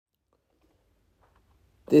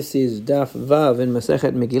This is Daf Vav in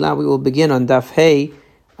Masechet Megillah. We will begin on Daf Hey,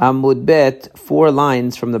 Amud Bet, 4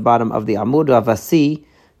 lines from the bottom of the Amud. Ravasi,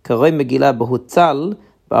 Karoi Megillah Behutzal,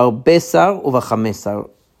 Ba'arbesar Uvachamesar.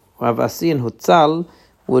 Ravasi and Hutzal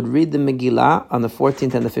would read the Megillah on the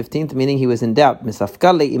 14th and the 15th, meaning he was in doubt.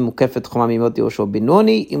 Misafkale im mukefet chomamimot Yoshua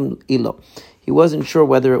Binoni im ilo. He wasn't sure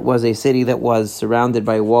whether it was a city that was surrounded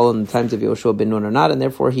by a wall in the times of Yoshua bin Nun or not, and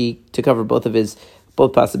therefore to cover both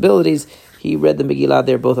possibilities, he read the Megillah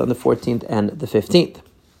there both on the 14th and the 15th.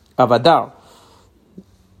 Avadar.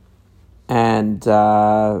 And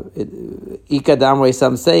Ikadamre,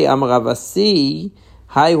 some say, Amravasi,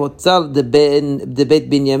 Hai Hotzal de Bet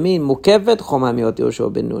Binyamin, Mukevet Chomamiot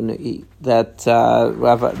Yoshua bin Nun. That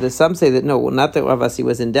some say that no, not that Ravasi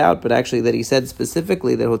was in doubt, but actually that he said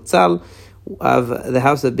specifically that Hotzal of the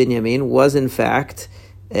house of Binyamin was in fact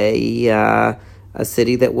a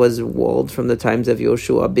city that was walled from the times of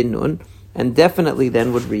Yoshua bin Nun, and definitely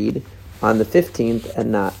then would read on the 15th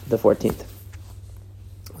and not the 14th.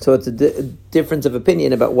 So it's a difference of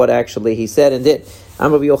opinion about what actually he said and did.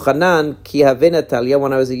 Rabbi Yochanan, ki havena Talia,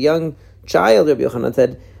 when I was a young child, Rabbi Yochanan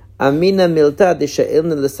said, Amina milta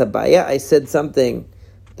d'sha'ilna l'sabaya, I said something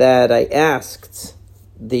that I asked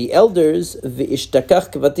the elders,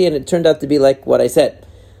 v'ishtakach kavati, and it turned out to be like what I said.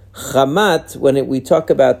 Chamat, when we talk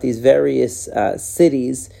about these various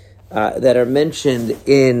cities that are mentioned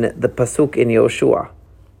in the pasuk in Yoshua,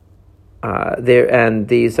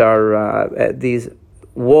 these are these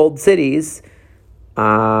walled cities,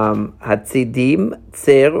 Hatzidim,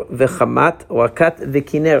 Tzer, V'chamat, Rakat,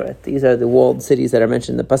 V'kineret. These are the walled cities that are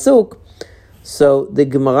mentioned in the pasuk. So the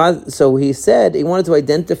Gemara, so he said he wanted to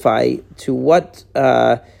identify to what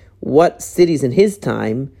cities in his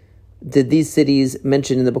time did these cities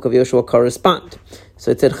mentioned in the book of Yoshua correspond. So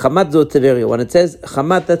it said Chamat zo Tiberia. When it says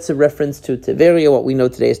Chamat, that's a reference to Tiberia. What we know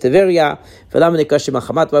today is Tiberia. Why was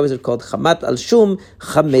it called Chamat al Shum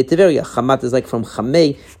Chamei Tiberia? Chamat is like from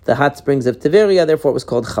Chamei, the hot springs of Tiberia. Therefore, it was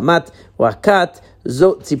called Chamat. Rakat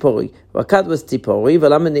zo Tzipori. Rakat was Tzipori,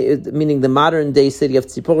 meaning the modern day city of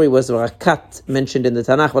Tzipori was Rakat, mentioned in the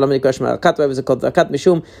Tanakh. Why was it called Rakat?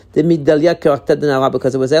 Mishum the Midalya Karaktad,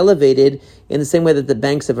 because it was elevated in the same way that the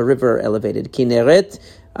banks of a river are elevated. Kineret.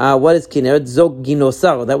 What is Kineret? Zog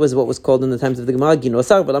Ginosar. That was what was called in the times of the Gemara,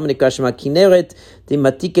 Ginosar. Kineret, the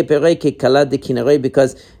Matike Pereke Kala de Kineret,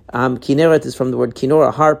 because Kineret is from the word Kinor,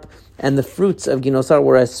 a harp, and the fruits of Ginosar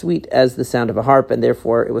were as sweet as the sound of a harp, and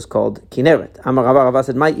therefore it was called Kineret. Amar Rava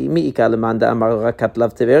said, how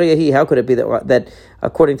could it be that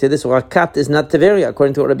according to this, Rakat is not Tiberia?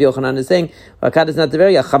 According to what Rabbi Yochanan is saying, Rakat is not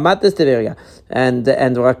Tiberia, Chamat is Tiberia, and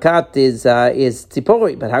Rakat is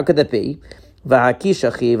Tzipori. But how could that be? But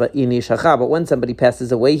when somebody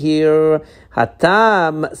passes away here,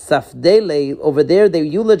 Hatam Safdele, over there they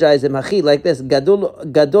eulogize him like this: Gadolu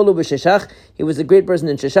b'Sheshach. He was a great person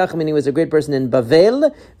in Sheshach, meaning he was a great person in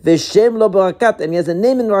Bavel. V'Shem lo b'Rakat, and he has a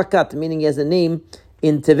name in Rakat, meaning he has a name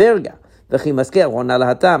in Tiverga.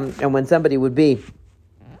 And when somebody would be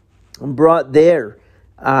brought there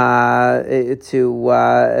to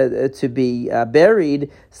be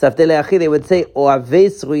buried, they would say,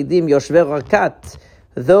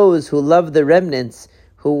 those who love the remnants,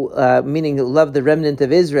 meaning who love the remnant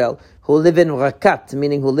of Israel, who live in Rakat,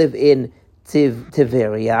 meaning who live in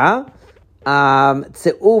Tiveria,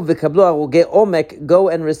 go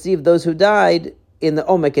and receive those who died in the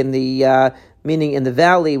Omek, meaning in the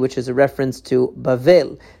valley, which is a reference to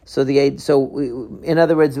Bavel. So in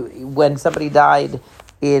other words, when somebody died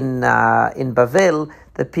in Bavel,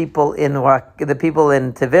 the people in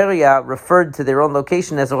Tiveria referred to their own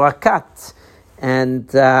location as Rakat, and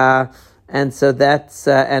so that's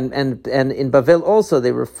and in Bavel also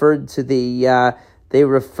they referred to the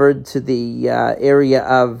area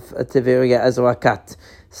of Tiveria as Rakat.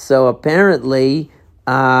 So apparently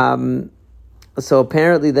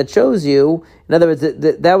that shows you, in other words,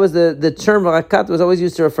 that was the term Rakat was always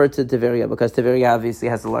used to refer to Tiveria, because Tiveria obviously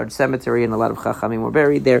has a large cemetery and a lot of Chachamim were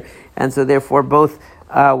buried there, and so therefore both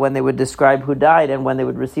when they would describe who died and when they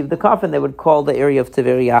would receive the coffin, they would call the area of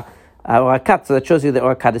Tiveria Rakat. So that shows you that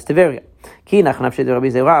Rakat is Tiveria. When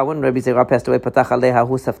Rabbi Zera passed away, Patach Aleha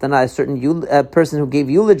Hu Saftana, a certain person who gave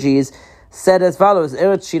eulogies said as follows: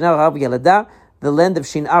 Eretz Shinar Rav Yalada, the land of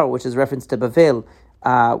Shinar, which is reference to Bavel,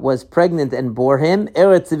 was pregnant and bore him.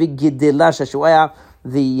 Eretz Tzvi Gidela Shashuaya,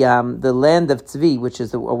 the land of Tzvi, which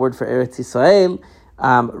is a word for Eretz Yisrael,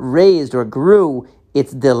 raised or grew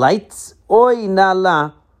its delights. Oy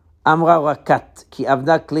nala amra rakat ki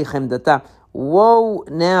avda kli chemdata. Woe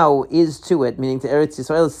now is to it, meaning to Eretz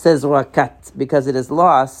Yisrael, says Rakat, because it has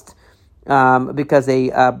lost because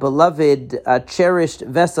a beloved, cherished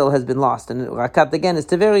vessel has been lost. And Rakat again is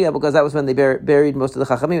Tiberia, because that was when they buried most of the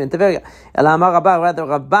Chachamim in Tiberia. Rather,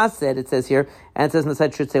 Rabbah said, it says here, and it says on the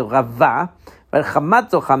side, should say Rava, but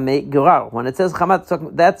Chamatzo Chame Gurar. When it says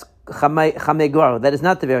Chamatzo, that's Chame Gurar. That is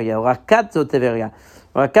not Tiberia. Rakatzo Tiberia.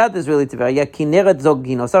 Rakat is really Tiberia. Kineret zog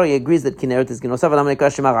ginosar. He agrees that Kineret is ginosar.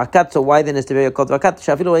 Rakat. So why then is Tiberia called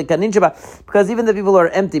Rakat? Because even the people who are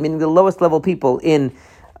empty, meaning the lowest level people in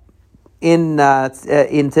Tiberia,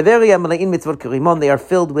 Malayin mitzvot kirimon, they are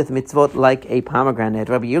filled with mitzvot like a pomegranate.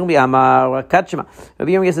 Rabbi Yirmi Amar Rakat Shema.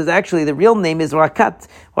 Rabbi Yirmi says actually the real name is Rakat.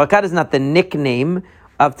 Rakat is not the nickname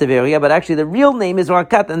of Tiberia, but actually the real name is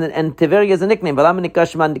Rakat, and Tiberia is a nickname. So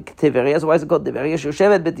why is it called Tiberia?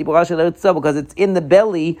 Because it's in the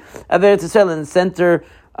belly of Eretz Yisrael, in the center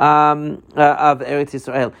of Eretz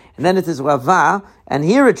Yisrael. And then it is Rava, and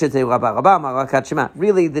here it should say Rava Rakat Shema.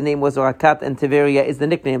 Really, the name was Rakat, and Tiberia is the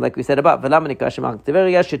nickname, like we said above.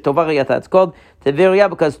 Tiberia, it's called Tiberia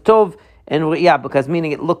because Tov and Riyah, because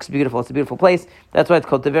meaning it looks beautiful. It's a beautiful place. That's why it's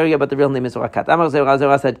called Tiberia, but the real name is Rakat. Amar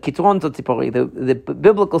Zerah said Kitron to Tzipori, the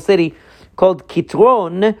biblical city called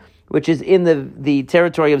Kitron, which is in the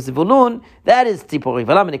territory of Zevulun, that is Tzipori.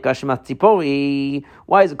 Tzipori.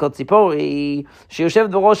 Why is it called Tzipori?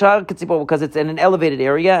 Because it's in an elevated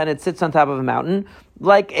area and it sits on top of a mountain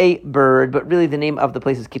like a bird, but really the name of the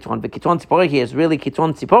place is Kitron. But Kitron Tzipori here is really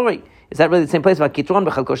Kitron Tzipori. Is that really the same place? But Kitron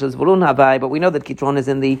b'chalkosh Zevulun havai. But we know that Kitron is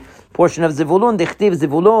in the portion of Zevulun. Dechtiv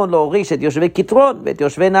Zevulun lo orish et yoshvei Kitron et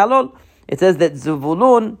yoshvei Nalol. It says that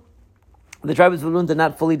Zevulun, the tribe of Zvulun, did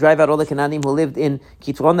not fully drive out all the Canaanim who lived in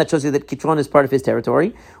Kitron. That shows you that Kitron is part of his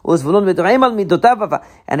territory. And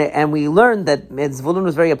we learned that Zvulun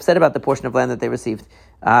was very upset about the portion of land that they received.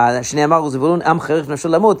 It says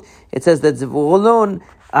that Zvulun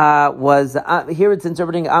was, here it's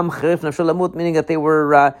interpreting Am Cherif Nafshul Lamut, meaning that they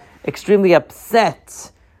were extremely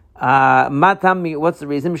upset. What's the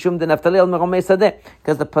reason? Because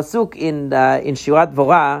the pasuk in Shirat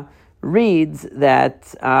Vorah reads that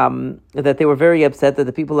that they were very upset, that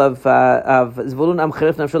the people of Zvulun Am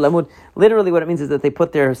Cherif Nafshul Lamut, literally what it means is that they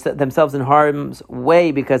put themselves in harm's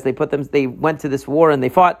way because they went to this war and they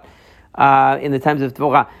fought in the times of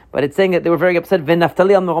Dvorah. But it's saying that they were very upset. And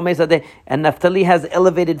Naphtali has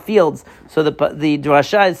elevated fields. So the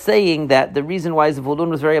drasha is saying that the reason why Zvulun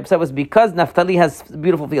was very upset was because Naphtali has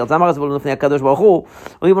beautiful fields. Zvulun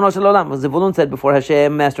said before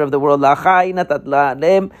Hashem, Master of the world,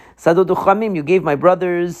 you gave my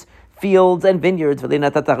brothers fields and vineyards,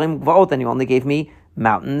 and you only gave me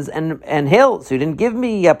mountains and hills. So you didn't give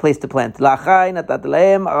me a place to plant.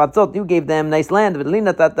 You gave them nice land.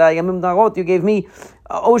 You gave me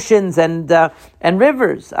oceans and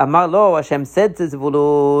rivers. Hashem said to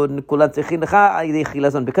Zvulun,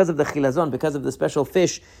 because of the chilazon, because of the special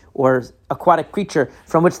fish or aquatic creature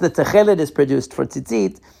from which the techelet is produced for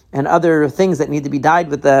tzitzit, and other things that need to be dyed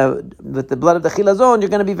with the blood of the chilazon, you're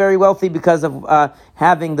going to be very wealthy because of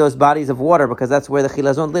having those bodies of water, because that's where the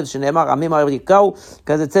chilazon lives.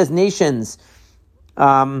 Because it says nations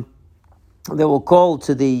they will call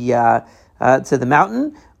to the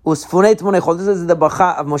mountain. This is the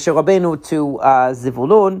bracha of Moshe Rabbeinu to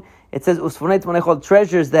Zevulun. It says Usfunet Monechol,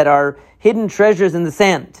 treasures that are hidden treasures in the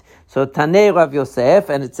sand. So Tanei Rav Yosef,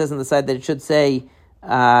 and it says on the side that it should say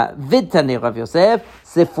Vid Tanei Rav Yosef,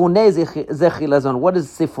 Sifune Zechilazon. What is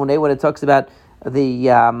Sifune when it talks about the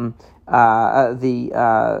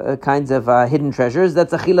kinds of hidden treasures?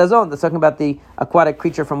 That's a chilazon. That's talking about the aquatic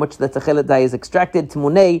creature from which the techelet dye is extracted.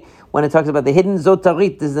 Tmunei, when it talks about the hidden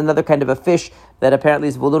zotarit, this is another kind of a fish that apparently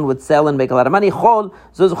Zvulun would sell and make a lot of money. Chol,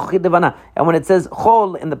 and when it says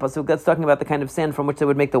chol in the pasuk, that's talking about the kind of sand from which they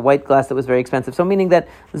would make the white glass that was very expensive. So meaning that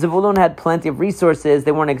Zvulun had plenty of resources.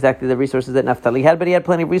 They weren't exactly the resources that Naphtali had, but he had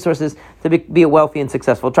plenty of resources to be a wealthy and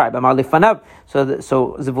successful tribe. So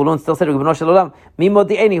Zvulun still said,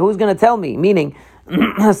 who's going to tell me? Meaning,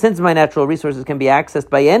 since my natural resources can be accessed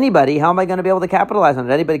by anybody, how am I going to be able to capitalize on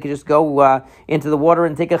it? Anybody could just go into the water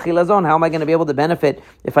and take a chilazon. How am I going to be able to benefit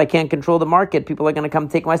if I can't control the market? People are going to come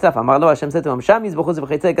take my stuff. Hashem said to him, that's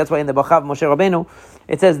why in the bracha of Moshe Rabbeinu,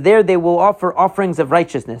 it says there they will offer offerings of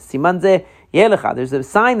righteousness. Simanze Yelecha. There's a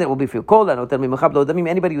sign that will be for you.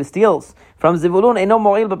 Anybody who steals from Zevulun,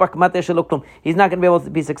 he's not going to be able to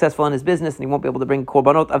be successful in his business, and he won't be able to bring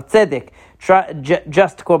korbanot of tzedek,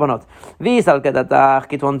 just korbanot.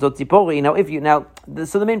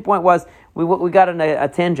 So the main point was we got on a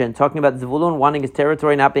tangent talking about Zevulun wanting his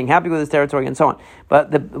territory, not being happy with his territory, and so on.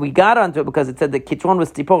 But we got onto it because it said that Kitron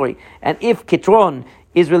was Tzipori, and if Kitron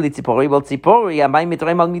is really Tzipori, well, Tzipori,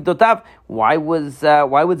 why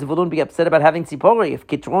would Zvulun be upset about having Tzipori? If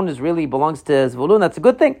Kitron really belongs to Zvulun, that's a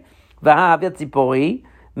good thing. V'ha'avia tzipori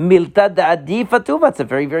milta da'adi fatuva. It's a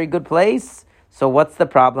very, very good place. So what's the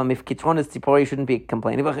problem? If Kitron is tzipori, he shouldn't be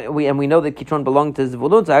complaining. And we know that Kitron belonged to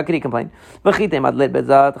Zvulun, so how could he complain? Maybe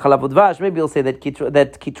you'll say that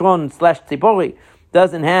Kitron slash tzipori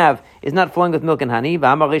is not flowing with milk and honey.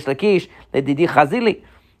 Reish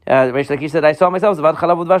Lakish said, I saw myself,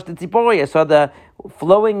 I saw the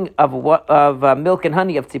flowing of milk and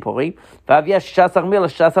honey of tzipori.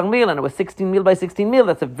 And it was 16 mil by 16 mil.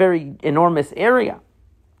 That's a very enormous area,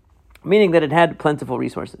 meaning that it had plentiful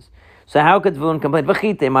resources. So how could Zvulun complain?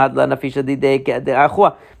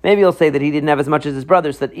 Maybe he'll say that he didn't have as much as his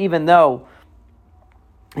brothers, that even though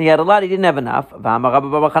he had a lot, he didn't have enough.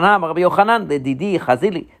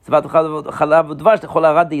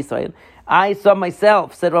 I saw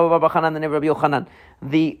myself, said Rabbi Chanan, the neighbor of Yochanan,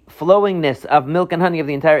 the flowingness of milk and honey of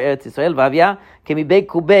the entire Eretz Yisrael.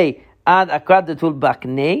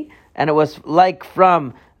 And it was like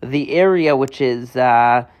from the area which is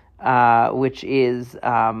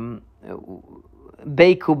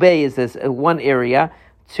Bei Kubei is this one area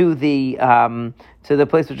to the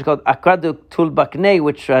place which is called Akradu Tul Baknei,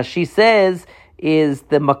 which she says is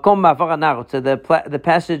the Makom Ma'avar Anar, to the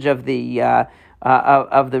passage of the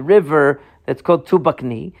river that's called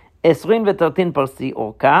Tubakni. Esrin v'tartin parsi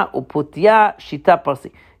orka uputia shita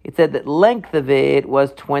parsi. It said that length of it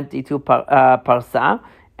was 22 parsa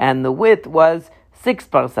and the width was 6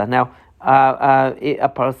 parsa. Now a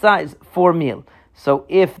parsa is 4 mil. So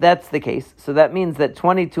if that's the case, so that means that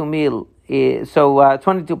 22 mil is,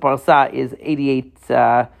 22 parsa is 88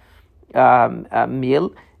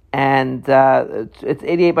 mil, and it's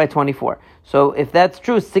 88 by 24. So if that's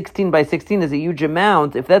true, 16 by 16 is a huge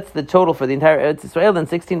amount. If that's the total for the entire Eretz Yisrael, then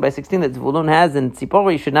 16 by 16 that Zvulun has in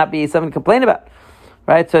Tzipori should not be something to complain about,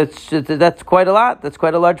 right? So that's quite a lot. That's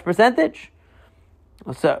quite a large percentage.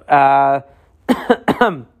 So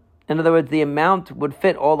in other words, the amount would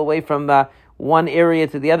fit all the way from one area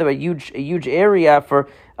to the other, a huge area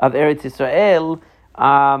of Eretz Yisrael.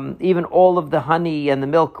 Even all of the honey and the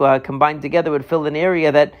milk combined together would fill an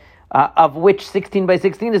area that of which 16 by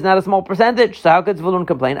 16 is not a small percentage. So how could Zvulun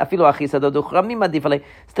complain?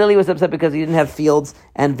 Still he was upset because he didn't have fields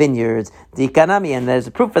and vineyards. And there's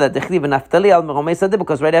a proof for that.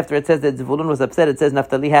 Because right after it says that Zvulun was upset, it says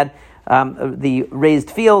Naphtali had the raised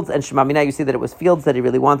fields, and Shemamina, you see that it was fields that he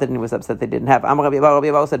really wanted and he was upset they didn't have.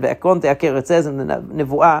 It says in the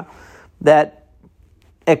Nevuah that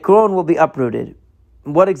Ekron will be uprooted.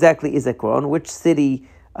 What exactly is Ekron? Which city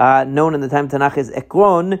known in the time Tanakh is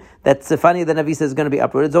Ekron that Sefani the Navi says is going to be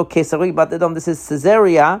uprooted? This is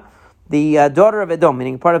Caesarea, the daughter of Edom,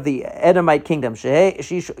 meaning part of the Edomite kingdom. That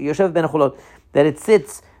it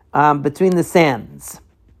sits between the sands.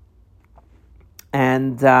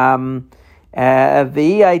 And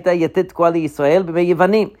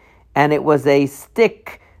it was a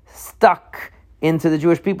stick stuck into the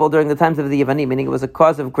Jewish people during the times of the Yevanim, meaning it was a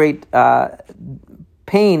cause of great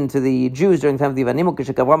pain to the Jews during the time of the Yevanim.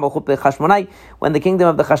 When the kingdom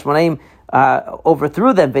of the Chashmonaim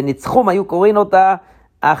overthrew them, they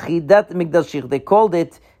called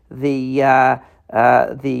it the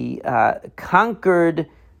conquered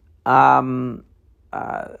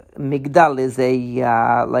Migdal is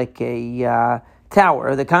like a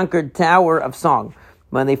tower, the conquered tower of song.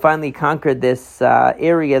 When they finally conquered this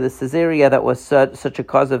area, this Caesarea that was such a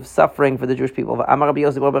cause of suffering for the Jewish people. What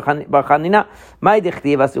does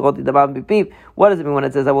it mean when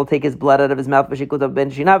it says, I will take his blood out of his mouth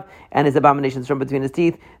and his abominations from between his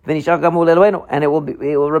teeth, and it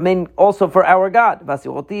will remain also for our God.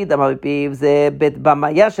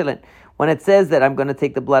 When it says that I'm going to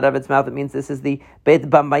take the blood out of its mouth, it means this is the Beit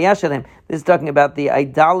Bamaya Shalem. This is talking about the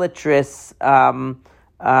idolatrous house,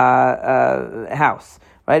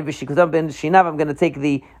 right? I'm going to take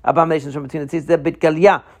the abominations from between the teeth.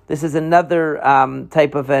 This is another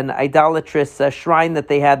type of an idolatrous shrine that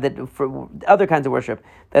they had that for other kinds of worship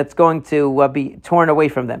that's going to be torn away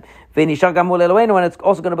from them. And it's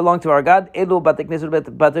also going to belong to our God.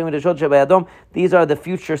 These are the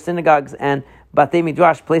future synagogues and Batei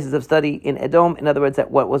Midrash, places of study in Edom. In other words, that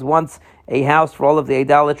what was once a house for all of the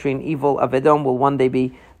idolatry and evil of Edom will one day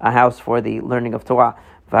be a house for the learning of Torah.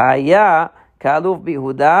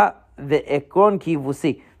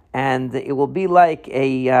 And it will be like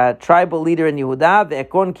a tribal leader in Yehuda,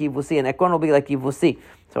 ve'ekron kivusi, and Ekron will be like Kivusi.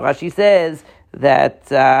 So Rashi says that,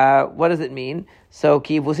 what does it mean? So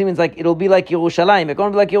Kivusi means like, it'll be like Yerushalayim.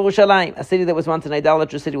 Ekron will be like Yerushalayim. A city that was once an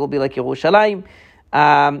idolatrous city will be like Yerushalayim.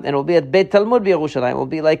 And it will be at Beit Talmud Yerushalayim. It will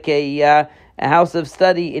be like a house of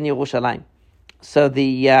study in Yerushalayim. So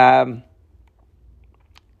the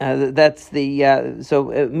That's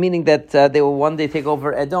the meaning that they will one day take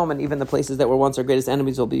over Edom, and even the places that were once our greatest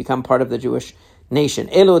enemies will become part of the Jewish nation.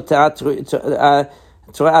 When it says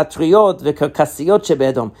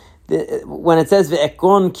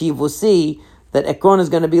ve'ekron kivusi, that Ekron is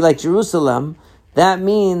going to be like Jerusalem, that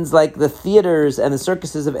means like the theaters and the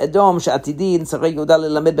circuses of Edom, these are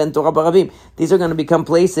going to become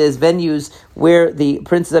places, venues, where the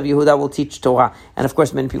princes of Yehuda will teach Torah. And of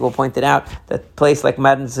course, many people pointed out that place like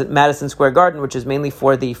Madison Square Garden, which is mainly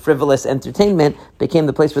for the frivolous entertainment, became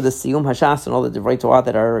the place where the Siyum Hashas and all the Divrei Torah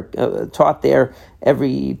that are taught there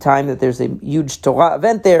every time that there's a huge Torah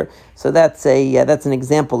event there. So that's an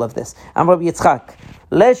example of this. Amar Yitzchak.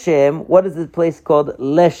 Leshem, what is this place called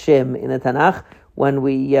Leshem in the Tanakh? When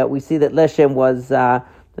we see that Leshem was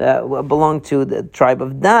belonged to the tribe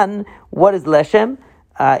of Dan, what is Leshem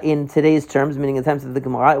in today's terms, meaning in times of the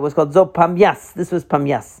Gemara? It was called Zo Pamyas. This was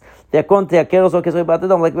Pamyas. Like we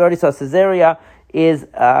already saw, Caesarea is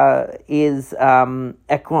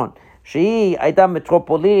Ekron. She Aita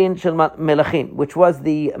Metropolin Shel Melachim, which was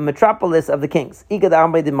the metropolis of the kings.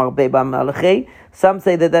 Some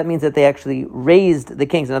say that means that they actually raised the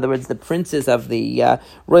kings. In other words, the princes of the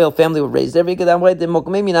royal family were raised there.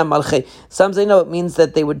 Some say no, it means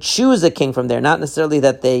that they would choose a king from there, not necessarily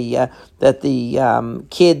that the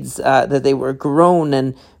kids that they were grown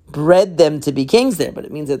and bred them to be kings there, but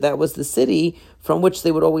it means that was the city from which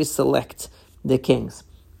they would always select the kings.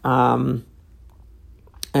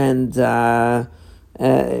 And not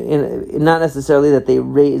necessarily that they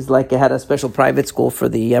raised, like had a special private school for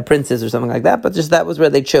the princes or something like that, but just that was where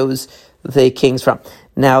they chose the kings from.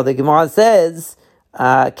 Now the Gemara says,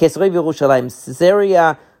 Kesrei Yerushalayim,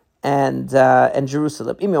 Caesarea and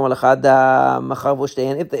Jerusalem.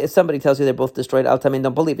 If somebody tells you they're both destroyed, Al Tamin,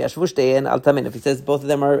 don't believe. Yashvushte Al Tamin. If he says both of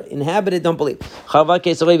them are inhabited, don't believe. In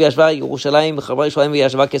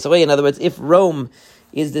other words, if Rome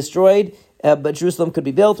is destroyed, but Jerusalem could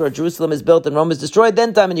be built, or Jerusalem is built and Rome is destroyed,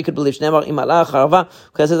 then time and you could believe. Because it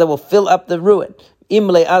says that will fill up the ruin.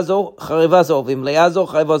 Meaning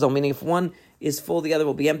if one is full, the other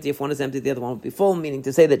will be empty. If one is empty, the other one will be full. Meaning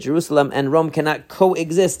to say that Jerusalem and Rome cannot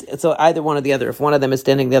coexist. So either one or the other. If one of them is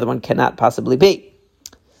standing, the other one cannot possibly be.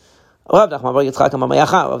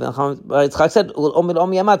 Yitzchak said,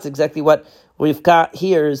 it's exactly what Rivka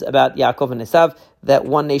hears about Yaakov and Esav, that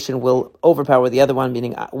one nation will overpower the other one,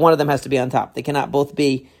 meaning one of them has to be on top. They cannot both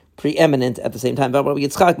be preeminent at the same time. Rabbi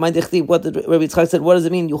Yitzchak, what did Rabbi Yitzchak said? What does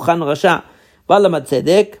it mean? Yuchan Rasha.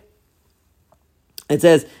 It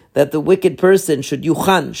says that the wicked person should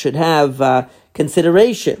have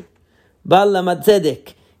consideration.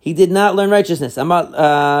 He did not learn righteousness.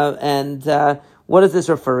 What is this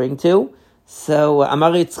referring to? So,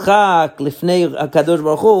 Amar Yitzchak, Lifnei HaKadosh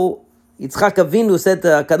Baruch Hu, Yitzchak Avinu said to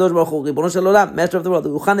HaKadosh Baruch Hu, Ribono Shel Olam, Master of the world,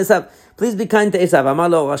 Yuchan Esav, please be kind to Esav. Amar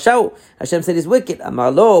lo Rashau, Hashem said he's wicked.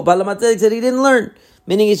 Amar lo, Bal HaMatzedek said he didn't learn.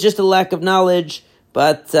 Meaning it's just a lack of knowledge,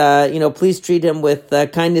 but, please treat him with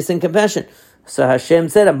kindness and compassion. So Hashem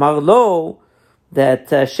said, Amar lo, that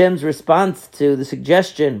Hashem's response to the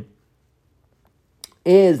suggestion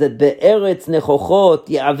is that Be'eretz Nechochot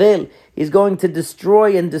Ya'avel, he's going to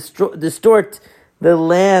destroy and distort the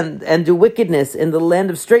land and do wickedness in the land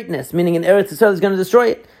of straightness, meaning in Eretz Yisrael, he's going to destroy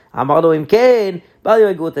it.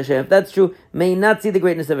 If that's true, may not see the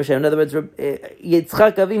greatness of Hashem. In other words,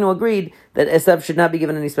 Yitzchak Avinu agreed that Esav should not be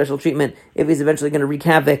given any special treatment if he's eventually going to wreak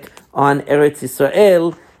havoc on Eretz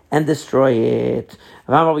Yisrael and destroy it.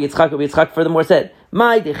 Yitzchak furthermore said,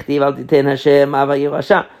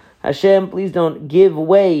 Hashem, please don't give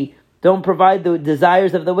way, don't provide the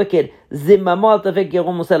desires of the wicked.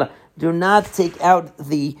 Do not take out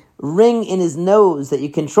the ring in his nose that you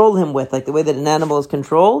control him with, like the way that an animal is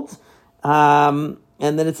controlled. And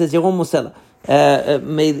then it says Yerom Musela.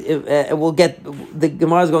 We'll get, the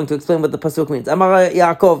Gemara is going to explain what the pasuk means. Amar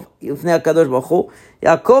Yaakov, Yifnei HaKadosh Baruch Hu.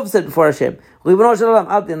 Yaakov said before Hashem,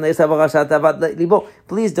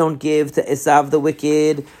 please don't give to Esav the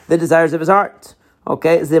wicked the desires of his heart.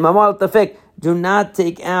 Okay, do not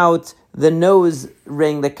take out the nose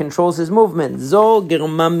ring that controls his movement. Zo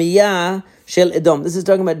Germamia Shel Edom. This is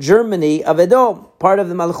talking about Germany of Edom, part of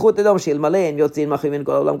the Malchut Edom. Shel Malay and Yotzin Machivin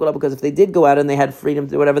Kol Olam Kol. Because if they did go out and they had freedom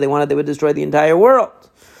to do whatever they wanted, they would destroy the entire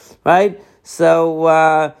world, right?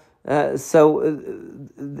 So David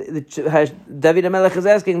HaMelech is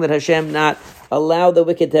asking that Hashem not allow the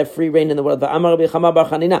wicked to have free reign in the world.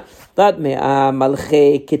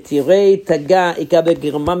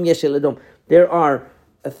 There are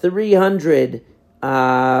 300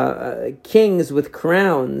 kings with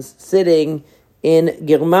crowns sitting in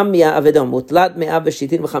Germamia of Edom.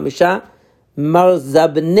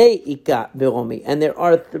 Marzabnei Ika Beromi. And there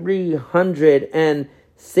are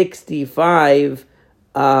 365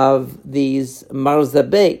 of these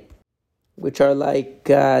Marzabei, which are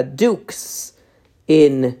like dukes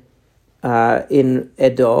in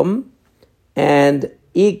Edom, and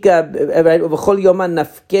and every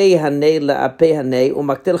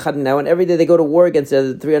day they go to war against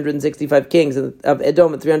the 365 kings of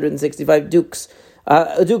Edom and 365 dukes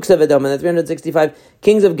of Edom and the 365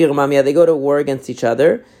 kings of Girmamia. They go to war against each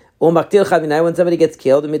other. When somebody gets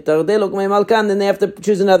killed, then they have to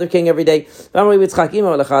choose another king every day. If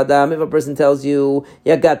a person tells you,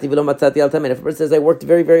 if a person says, I worked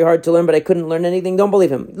very, very hard to learn, but I couldn't learn anything, don't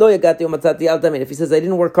believe him. If he says, I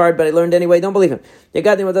didn't work hard, but I learned anyway, don't believe him. If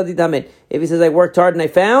he says, I worked hard and I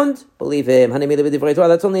found, believe him. That's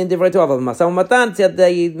only in Divrei Torah.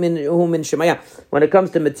 When it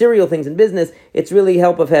comes to material things in business, it's really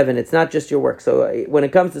help of heaven. It's not just your work. So when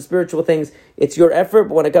it comes to spiritual things, it's your effort,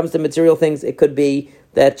 but when it comes to material things, it could be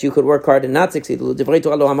that you could work hard and not succeed. And even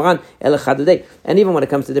when it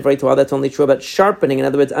comes to Divrei Torah, that's only true about sharpening, in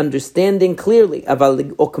other words, understanding clearly. But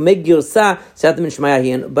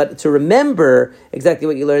to remember exactly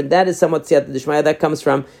what you learned, that is somewhat siyata d'shmaya, that comes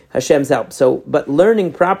from Hashem's help. So, but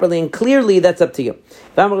learning properly and clearly, that's up to you.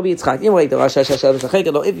 If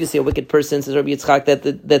you see a wicked person, says Rabbi Yitzchak,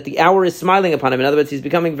 that the hour is smiling upon him, in other words, he's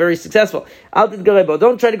becoming very successful.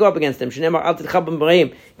 Don't try to go up against him.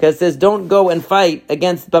 Because it says, don't go and fight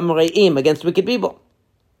against Bamreim, against wicked people.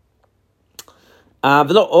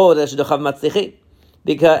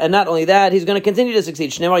 Because, and not only that, he's going to continue to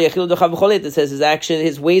succeed. It says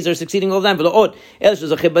his ways are succeeding all the time.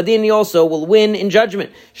 He also will win in judgment.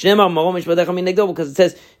 Because it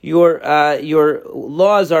says your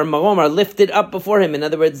laws are marom, are lifted up before him. In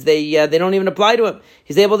other words, they don't even apply to him.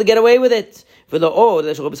 He's able to get away with it. Not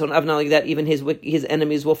only that, even his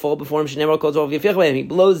enemies will fall before him. He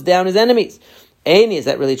blows down his enemies. Is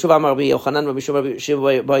that really true? Didn't Rabbi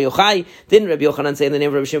Yochanan say in the name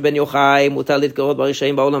of Rabbi Shimon ben Yochai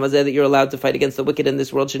that you're allowed to fight against the wicked in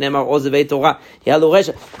this world? Because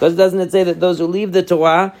doesn't it say that those who leave the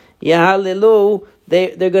Torah,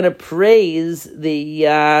 they're going to praise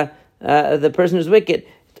the person who's wicked.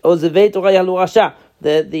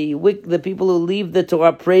 The people who leave the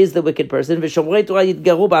Torah praise the wicked person,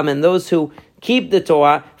 and those who keep the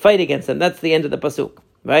Torah fight against them. That's the end of the pasuk,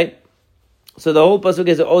 right? So the whole pasuk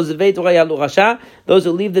is those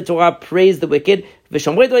who leave the Torah praise the wicked, but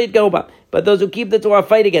those who keep the Torah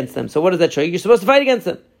fight against them. So what does that show you? You're supposed to fight against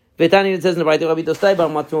them. It says in the Rabbi Tustai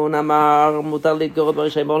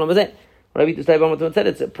said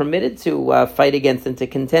it's permitted to fight against and to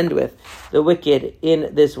contend with the wicked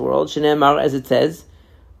in this world. Shneimar, as it says,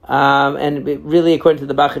 and really according to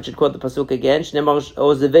the Bach, it should quote the pasuk again. Shneimar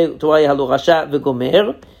ozevei Torah halu rasha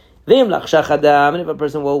v'gomer. And if a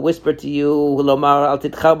person will whisper to you, the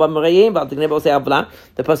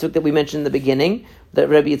pasuk that we mentioned in the beginning, that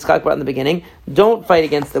Rabbi Yitzchak brought in the beginning, don't fight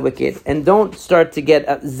against the wicked, and don't start to get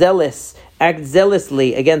act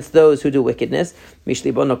zealously against those who do wickedness.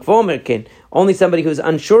 Only somebody who's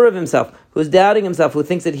unsure of himself, who's doubting himself, who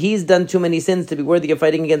thinks that he's done too many sins to be worthy of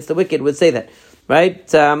fighting against the wicked would say that, right?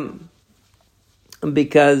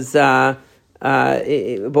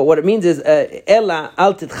 But what it means is Ella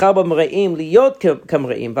al titchaba mreim liyot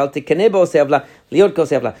kamreim val tikane bo seavla liyot ko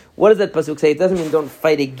seavla. What does that pasuk say? It doesn't mean don't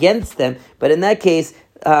fight against them, but in that case,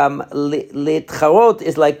 litcharot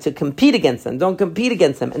is like to compete against them. Don't compete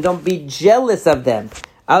against them, and don't be jealous of them.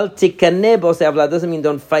 Al tikane bo seavla doesn't mean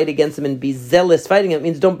don't fight against them and be zealous fighting them. It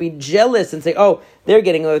means don't be jealous and say, oh, they're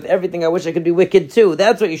getting away with everything. I wish I could be wicked too.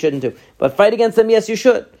 That's what you shouldn't do. But fight against them, yes, you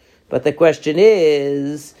should. But the question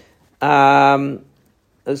is. So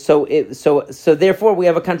therefore we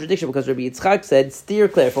have a contradiction because Rabbi Yitzchak said, steer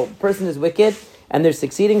clear. If a person is wicked and they're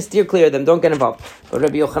succeeding, steer clear of them, don't get involved. But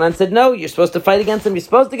Rabbi Yochanan said, no, you're supposed to fight against them, you're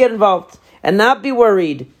supposed to get involved and not be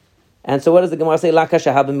worried. And so what does the Gemara say?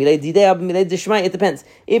 It depends.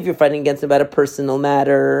 If you're fighting against them about a personal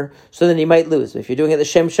matter, so then you might lose. If you're doing it the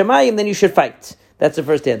Shem Shamayim, then you should fight. That's the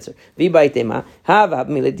first answer.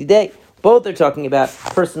 Both are talking about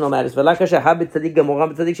personal matters. It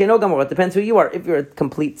depends who you are. If you're a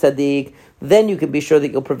complete tzaddik, then you can be sure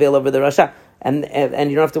that you'll prevail over the rasha, and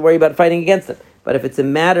you don't have to worry about fighting against them. But if it's a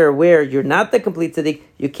matter where you're not the complete tzaddik,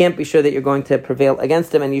 you can't be sure that you're going to prevail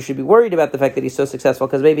against him, and you should be worried about the fact that he's so successful,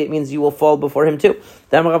 because maybe it means you will fall before him too.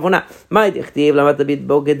 What does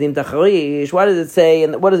it say,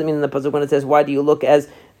 and what does it mean in the pasuk when it says, why do you look as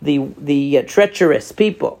the treacherous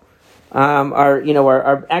people?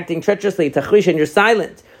 Are acting treacherously, tachrish, and you're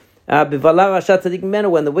silent. When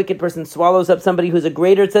the wicked person swallows up somebody who's a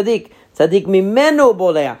greater tzaddik mimenu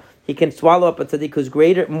bolea, he can swallow up a tzaddik who's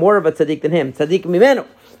more of a tzaddik than him. Tzaddik mimenu.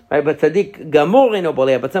 Right, but tzaddik gamor eno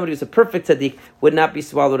bolea, but somebody who's a perfect tzaddik would not be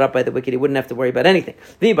swallowed up by the wicked. He wouldn't have to worry about anything.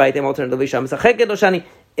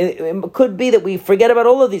 It could be that we forget about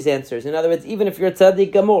all of these answers. In other words, even if you're a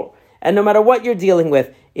tzaddik gamor, and no matter what you're dealing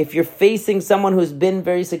with, if you're facing someone who's been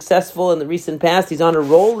very successful in the recent past, he's on a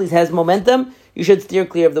roll, he has momentum, you should steer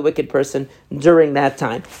clear of the wicked person during that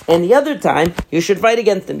time. And the other time, you should fight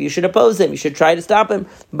against him, you should oppose him, you should try to stop him.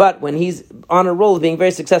 But when he's on a roll of being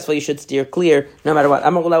very successful, you should steer clear no matter what.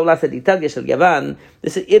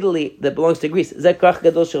 This is Italy that belongs to Greece. It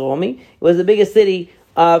was the biggest city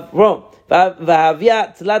of Rome.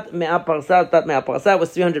 Vavia tlat mea parsa, tlat mea parsa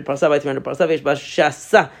was 300 parsa by 300 parsa. Vesh ba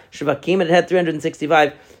shasa shvakim, and it had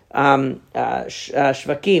 365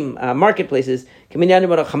 shvakim, marketplaces. Kaminyanu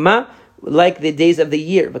barachama, like the days of the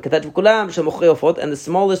year. And the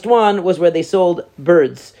smallest one was where they sold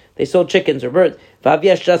birds. They sold chickens or birds.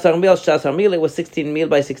 Vavia shasar mil, it was 16 mil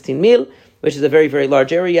by 16 mil, which is a very, very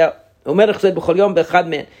large area. And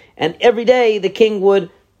every day the king would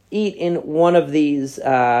eat in one of these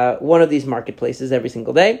marketplaces every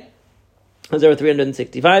single day, because there were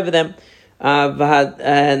 365 of them.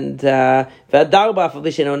 And the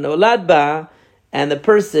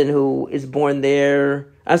person who is born there,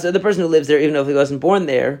 so the person who lives there, even though he wasn't born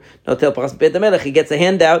there, he gets a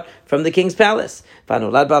handout from the king's palace.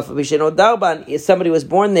 If somebody was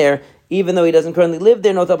born there, even though he doesn't currently live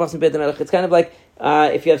there, it's kind of like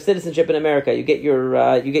if you have citizenship in America, you get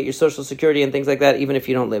your Social Security and things like that, even if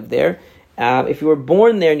you don't live there. If you were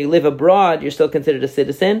born there and you live abroad, you're still considered a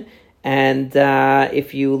citizen. And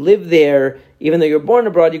if you live there, even though you're born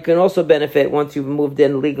abroad, you can also benefit once you've moved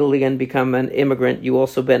in legally and become an immigrant. You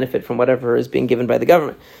also benefit from whatever is being given by the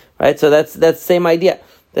government, right? So that's the same idea,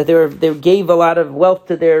 that they gave a lot of wealth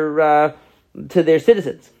to their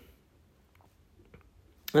citizens.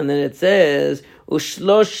 And then it says,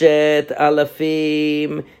 Ushloshet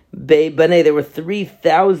alafim beibane. There were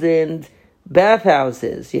 3,000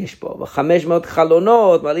 bathhouses. Yeshbo.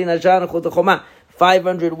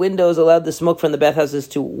 500 windows allowed the smoke from the bathhouses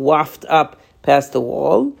to waft up past the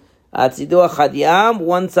wall.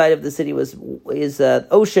 One side of the city is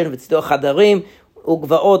ocean.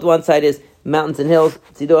 One side is mountains and hills.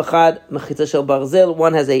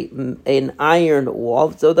 One has an iron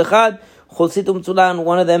wall.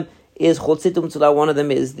 One of them is one of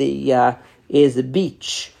them is the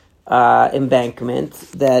beach embankment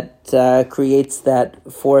that creates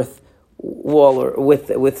that fourth wall, or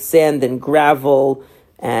with sand and gravel,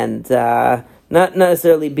 and not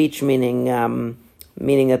necessarily beach meaning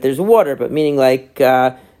that there's water, but meaning like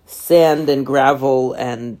sand and gravel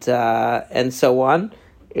and so on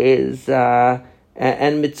is.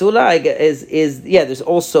 And mitzula is there's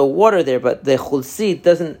also water there, but the chulsit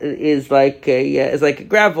is like a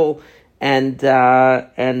gravel and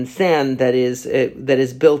sand that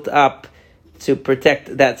is built up to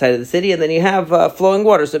protect that side of the city, and then you have flowing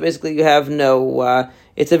water. So basically, you have no.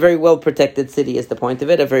 It's a very well protected city. Is the point of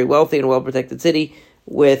it? A very wealthy and well protected city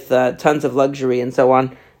with tons of luxury and so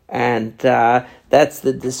on. And that's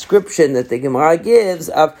the description that the Gemara gives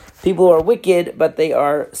of people who are wicked, but they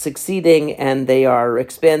are succeeding and they are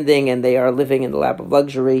expanding and they are living in the lap of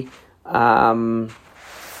luxury in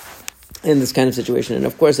this kind of situation. And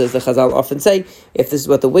of course, as the Chazal often say, if this is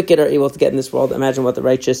what the wicked are able to get in this world, imagine what the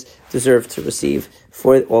righteous deserve to receive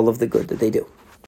for all of the good that they do.